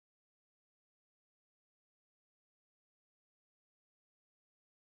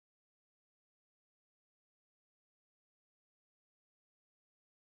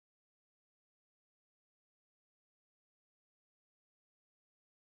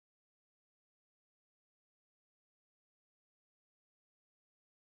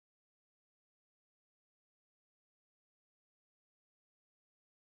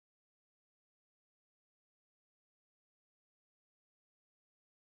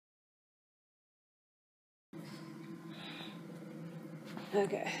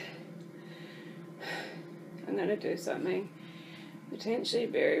Okay. I'm going to do something potentially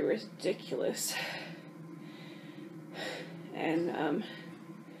very ridiculous. And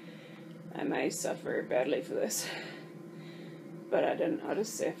I may suffer badly for this. But I'll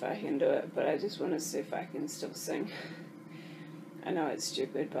just see if I can do it. But I just want to see if I can still sing. I know it's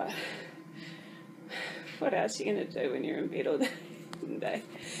stupid, but what else are you going to do when you're in bed all day?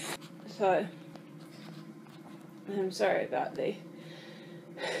 So, I'm sorry about the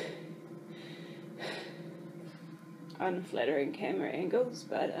unflattering camera angles,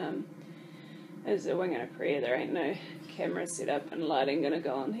 but as a wing and a prayer, there ain't no camera set up and lighting going to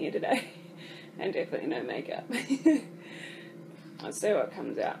go on here today, and definitely no makeup. Let's see what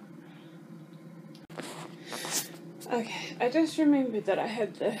comes out. Okay, I just remembered that I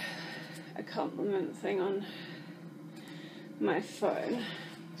had the accompaniment thing on my phone,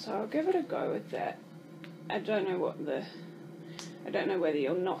 so I'll give it a go with that. I don't know whether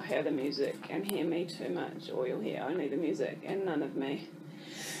you'll not hear the music and hear me too much, or you'll hear only the music and none of me.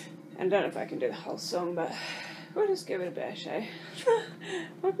 And I don't know if I can do the whole song, but we'll just give it a bash, eh?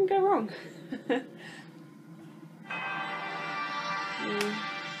 What can go wrong? I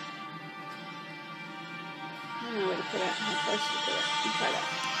don't know where to put it, how close to put it. I'll try that.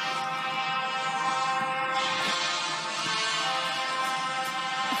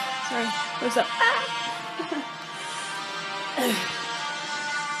 Sorry, what's up?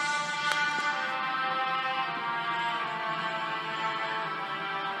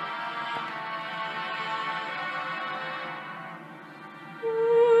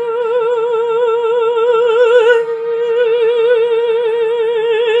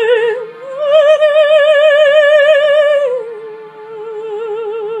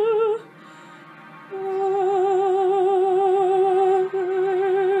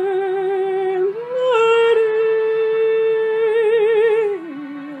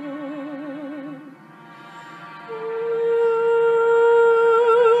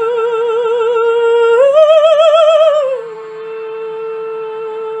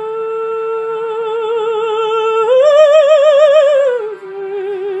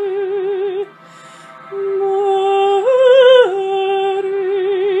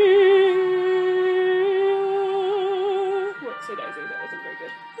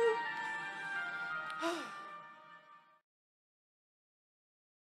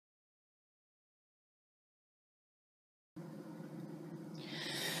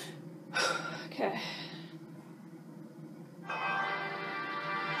 Okay.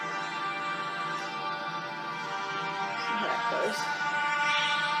 See how that goes.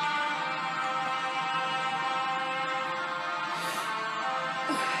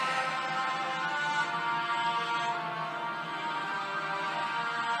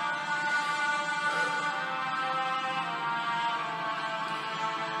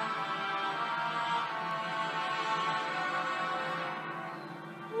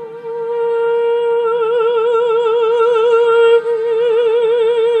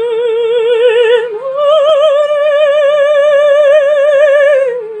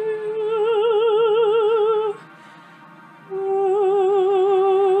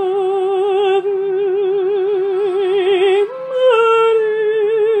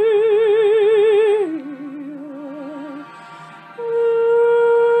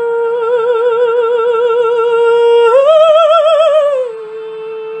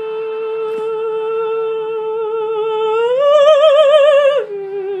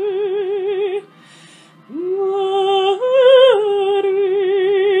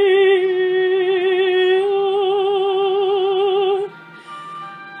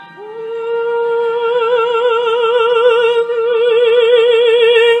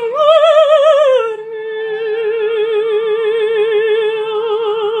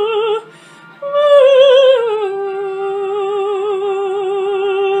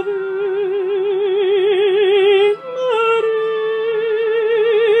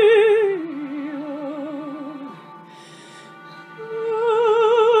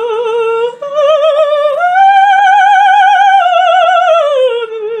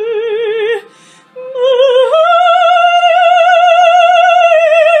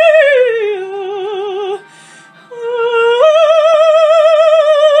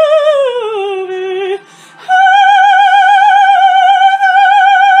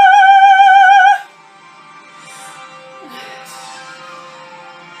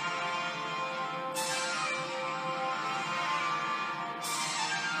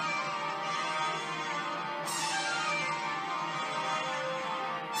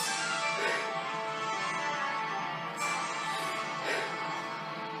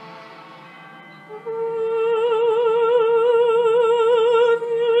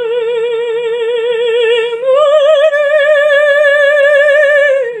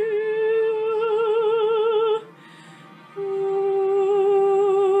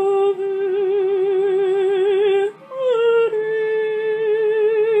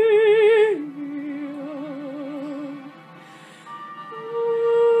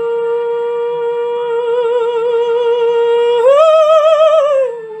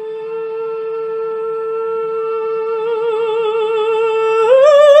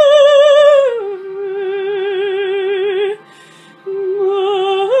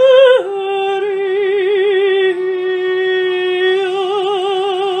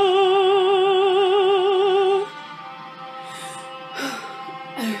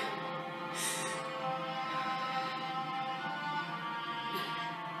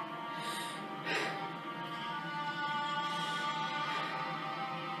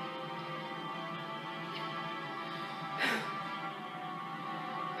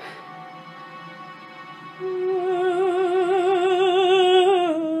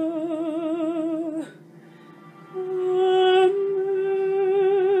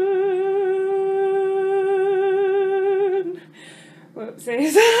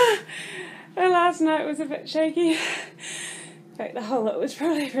 says. Last night was a bit shaky. In fact, the whole lot was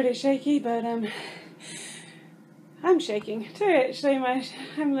probably pretty shaky, but I'm shaking too, actually.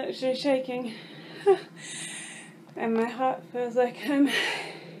 I'm literally shaking. And my heart feels like I'm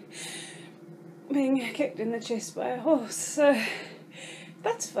being kicked in the chest by a horse, so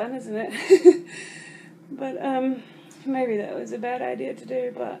that's fun, isn't it? But maybe that was a bad idea to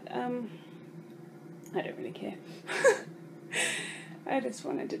do, but I don't really care. I just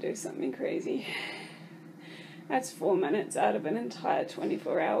wanted to do something crazy. That's 4 minutes out of an entire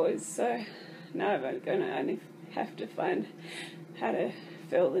 24 hours, so now I'm going to only have to find how to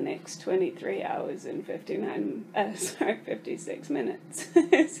fill the next 23 hours in 56 minutes.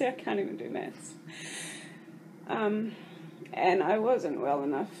 See, I can't even do maths. And I wasn't well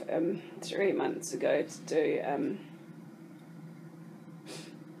enough 3 months ago to do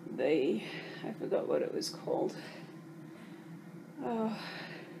I forgot what it was called. Oh,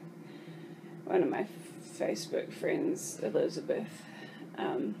 one of my Facebook friends, Elizabeth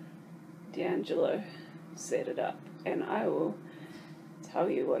D'Angelo, set it up, and I will tell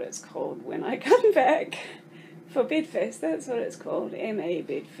you what it's called when I come back for BedFest. That's what it's called, MA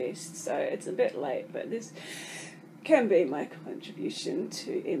BedFest. So it's a bit late, but this can be my contribution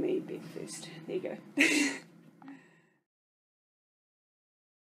to MA BedFest. There you go.